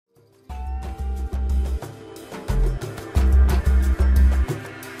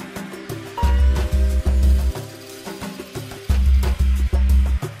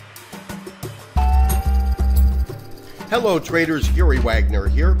Hello traders, Gary Wagner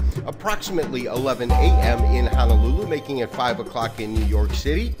here. Approximately 11 a.m. in Honolulu, making it 5 o'clock in New York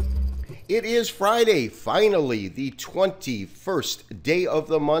City. It is Friday, finally, the 21st day of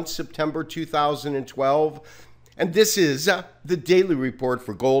the month, September 2012. And this is the daily report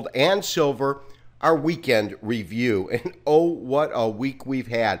for gold and silver, our weekend review. And oh, what a week we've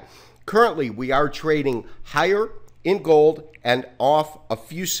had. Currently, we are trading higher in gold and off a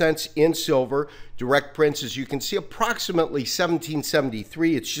few cents in silver. Direct prints, as you can see, approximately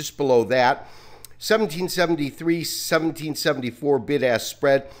 1773. It's just below that. 1773, 1774 bid-ask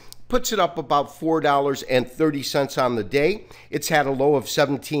spread puts it up about $4.30 on the day. It's had a low of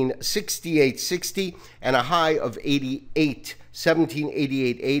 1768.60 and a high of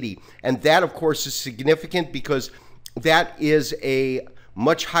 1788.80. And that, of course, is significant because that is a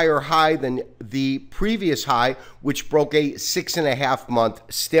much higher high than the previous high, which broke a 6.5-month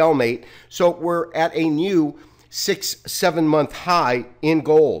stalemate. So we're at a new 6-7-month high in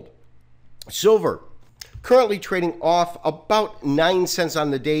gold. Silver, currently trading off about 9 cents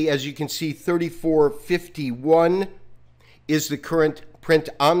on the day. As you can see, 34.51 is the current print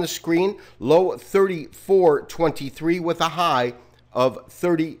on the screen. Low 34.23 with a high of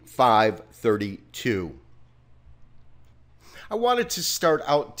 35.32. I wanted to start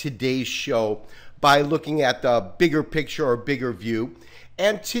out today's show by looking at the bigger picture or bigger view.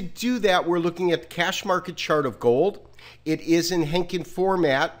 And to do that, we're looking at the cash market chart of gold. It is in Henkin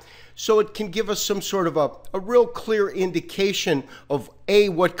format, so it can give us some sort of a real clear indication of A,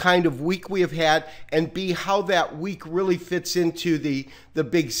 what kind of week we have had, and B, how that week really fits into the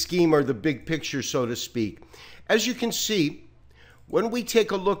big scheme or the big picture, so to speak. As you can see, when we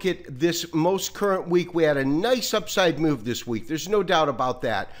take a look at this most current week, we had a nice upside move this week. There's no doubt about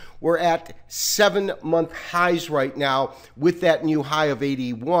that. We're at 7-month highs right now with that new high of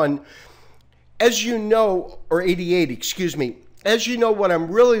 81. As you know, or 88, excuse me. As you know, what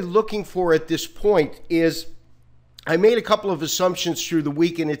I'm really looking for at this point is I made a couple of assumptions through the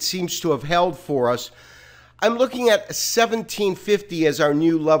week, and it seems to have held for us. I'm looking at 1750 as our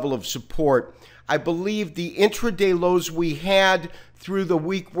new level of support. I believe the intraday lows we had through the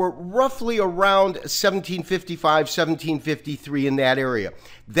week were roughly around 1755, 1753 in that area.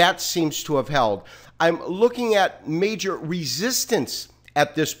 That seems to have held. I'm looking at major resistance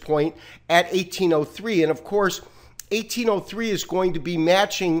at this point at 1803. And of course, 1803 is going to be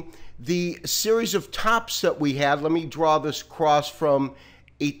matching the series of tops that we had. Let me draw this cross from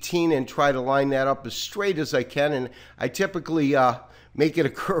 18 and try to line that up as straight as I can. And I typically make it a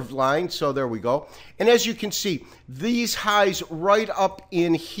curved line, so there we go. And as you can see, these highs right up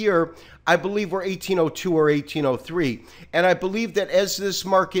in here, I believe were 1802 or 1803. And I believe that as this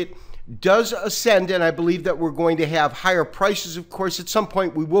market does ascend, and I believe that we're going to have higher prices, of course, at some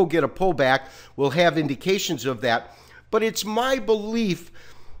point we will get a pullback. We'll have indications of that. But it's my belief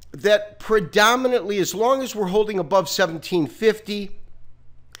that predominantly, as long as we're holding above 1750,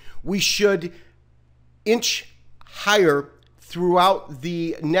 we should inch higher throughout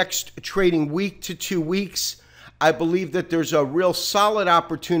the next trading week to 2 weeks. I believe that there's a real solid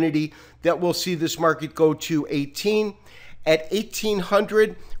opportunity that we'll see this market go to 18. At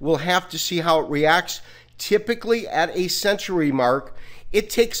 1800, we'll have to see how it reacts. Typically at a century mark, it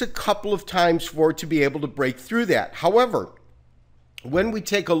takes a couple of times for it to be able to break through that. However, when we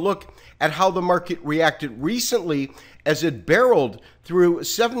take a look at how the market reacted recently as it barreled through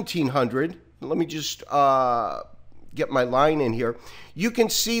 1700, let me just get my line in here, you can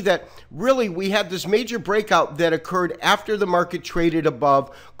see that really we had this major breakout that occurred after the market traded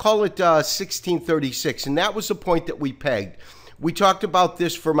above, call it 1636, and that was the point that we pegged. We talked about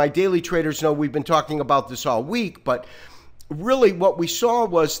this, for my daily traders know we've been talking about this all week, but really what we saw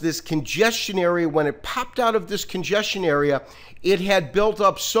was this congestion area. When it popped out of this congestion area, it had built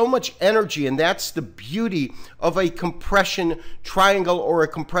up so much energy, and that's the beauty of a compression triangle or a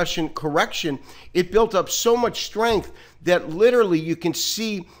compression correction. It built up so much strength that literally you can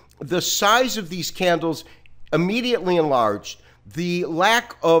see the size of these candles immediately enlarged. The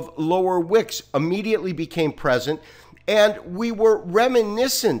lack of lower wicks immediately became present, and we were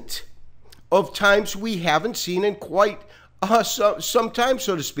reminiscent of times we haven't seen in quite some time,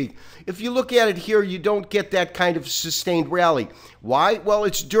 so to speak. If you look at it here, you don't get that kind of sustained rally. Why? Well,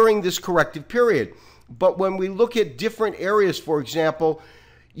 it's during this corrective period. But when we look at different areas, for example,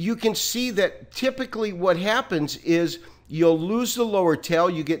 you can see that typically what happens is you'll lose the lower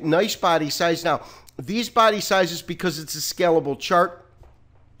tail, you get nice body size. Now, these body sizes, because it's a scalable chart,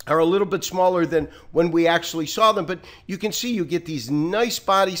 are a little bit smaller than when we actually saw them, but you can see you get these nice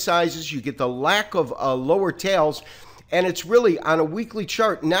body sizes, you get the lack of lower tails. And it's really on a weekly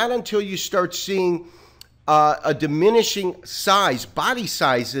chart, not until you start seeing a diminishing size, body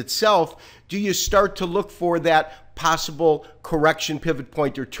size itself, do you start to look for that possible correction pivot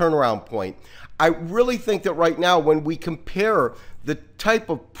point or turnaround point? I really think that right now, when we compare the type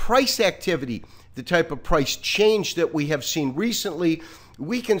of price activity, the type of price change that we have seen recently,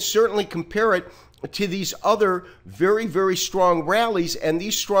 we can certainly compare it to these other very, very strong rallies. And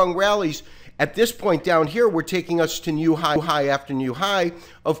these strong rallies at this point down here were taking us to new high after new high.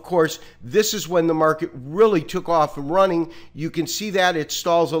 Of course, this is when the market really took off and running. You can see that it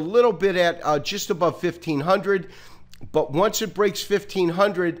stalls a little bit at just above 1,500. But once it breaks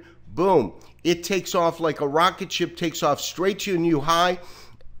 1,500, boom, it takes off like a rocket ship, takes off straight to a new high.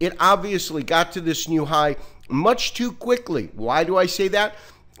 It obviously got to this new high much too quickly. Why do I say that?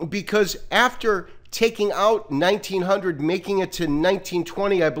 Because after taking out 1,900, making it to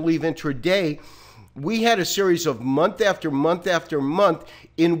 1,920, I believe, intraday, we had a series of month after month after month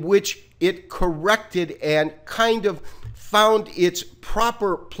in which it corrected and kind of found its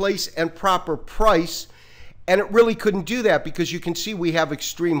proper place and proper price. And it really couldn't do that because you can see we have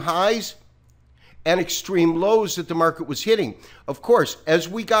extreme highs and extreme lows that the market was hitting. Of course, as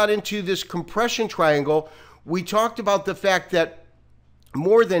we got into this compression triangle, we talked about the fact that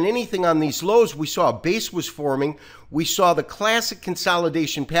more than anything on these lows, we saw a base was forming. We saw the classic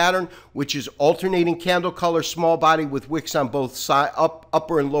consolidation pattern, which is alternating candle color, small body with wicks on both side,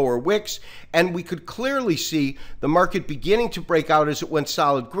 upper and lower wicks. And we could clearly see the market beginning to break out as it went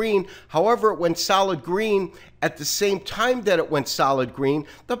solid green. However, it went solid green at the same time that it went solid green.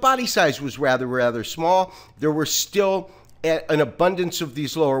 The body size was rather small. There were still an abundance of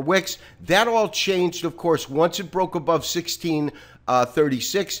these lower wicks. That all changed, of course, once it broke above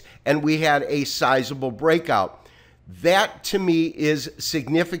 1636 and we had a sizable breakout. That to me is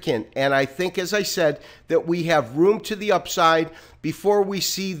significant, and I think, as I said, that we have room to the upside before we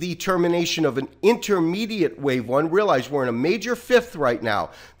see the termination of an intermediate wave one. Realize we're in a major fifth right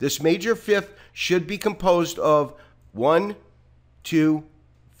now. This major fifth should be composed of 1, 2,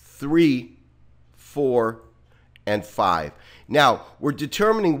 3, 4, and 5. Now, we're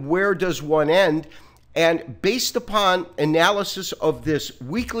determining where does one end, and based upon analysis of this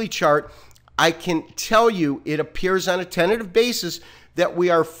weekly chart, I can tell you it appears on a tentative basis that we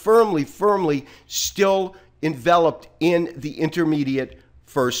are firmly still enveloped in the intermediate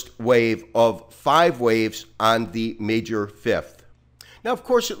first wave of 5 waves on the major fifth. Now, of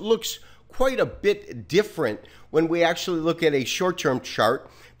course, it looks quite a bit different when we actually look at a short-term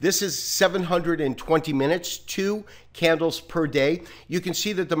chart. This is 720 minutes, 2 candles per day. You can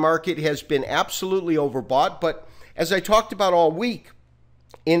see that the market has been absolutely overbought, but as I talked about all week,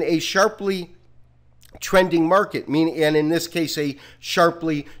 in a sharply trending market, meaning, and in this case, a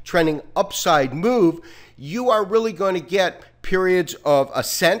sharply trending upside move, you are really going to get periods of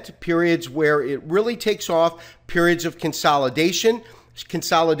ascent, periods where it really takes off, periods of consolidation.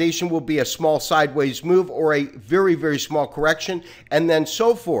 Consolidation will be a small sideways move or a very small correction, and then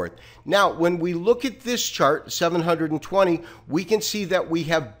so forth. Now, when we look at this chart, 720, we can see that we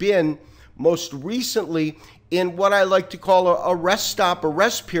have been most recently in what I like to call a rest stop, a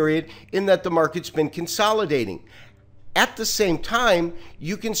rest period, in that the market's been consolidating. At the same time,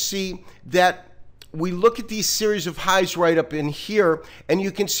 you can see that we look at these series of highs right up in here, and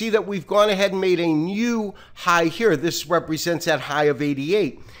you can see that we've gone ahead and made a new high here. This represents that high of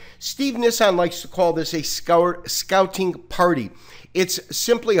 88. Steve Nissan likes to call this a scouting party. It's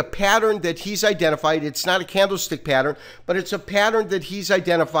simply a pattern that he's identified. It's not a candlestick pattern, but it's a pattern that he's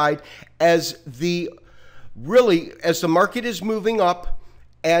identified as as the market is moving up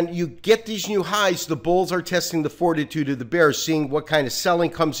and you get these new highs, the bulls are testing the fortitude of the bears, seeing what kind of selling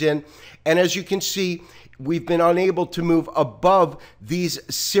comes in. And as you can see, we've been unable to move above these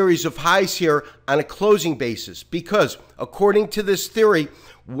series of highs here on a closing basis because, according to this theory,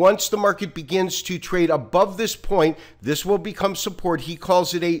 once the market begins to trade above this point, this will become support. He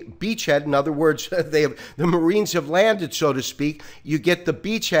calls it a beachhead. In other words, the Marines have landed, so to speak. You get the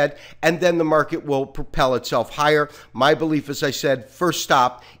beachhead, and then the market will propel itself higher. My belief, as I said, first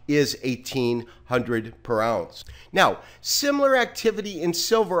stop is 1,800 per ounce. Now, similar activity in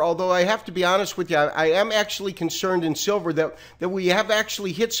silver, although I have to be honest with you, I am actually concerned in silver that we have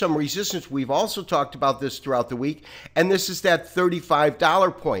actually hit some resistance. We've also talked about this throughout the week, and this is that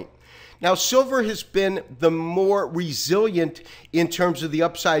 $35 point. Now, silver has been the more resilient in terms of the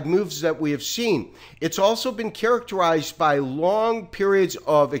upside moves that we have seen. It's also been characterized by long periods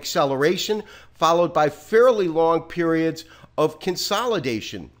of acceleration, followed by fairly long periods of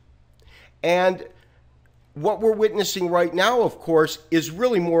consolidation. And what we're witnessing right now, of course, is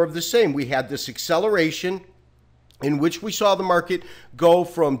really more of the same. We had this acceleration in which we saw the market go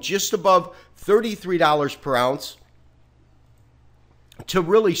from just above $33 per ounce. To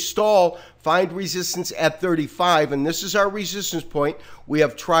really stall, find resistance at 35, and this is our resistance point. We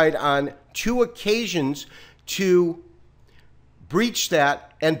have tried on 2 occasions to breach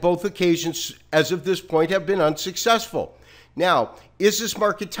that, and both occasions as of this point have been unsuccessful. Now, is this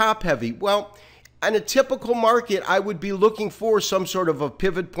market top heavy? Well, in a typical market, I would be looking for some sort of a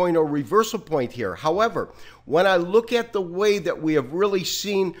pivot point or reversal point here. However, when I look at the way that we have really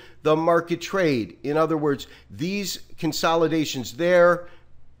seen the market trade, in other words, these consolidations there,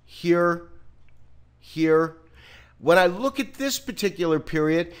 here, here, when I look at this particular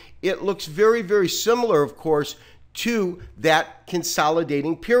period, it looks very, very similar, of course, to that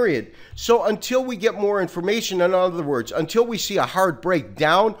consolidating period. So until we get more information, in other words, until we see a hard break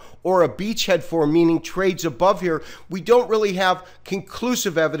down or a beachhead form, meaning trades above here, we don't really have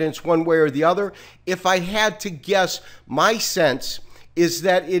conclusive evidence one way or the other. If I had to guess, my sense is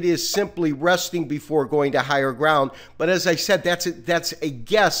that it is simply resting before going to higher ground. But as I said, that's a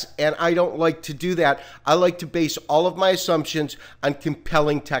guess, and I don't like to do that. I like to base all of my assumptions on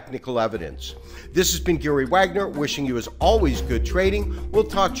compelling technical evidence. This has been Gary Wagner, wishing you as always good trading. We'll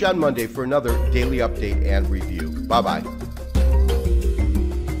talk to you on Monday for another daily update and review. Bye-bye.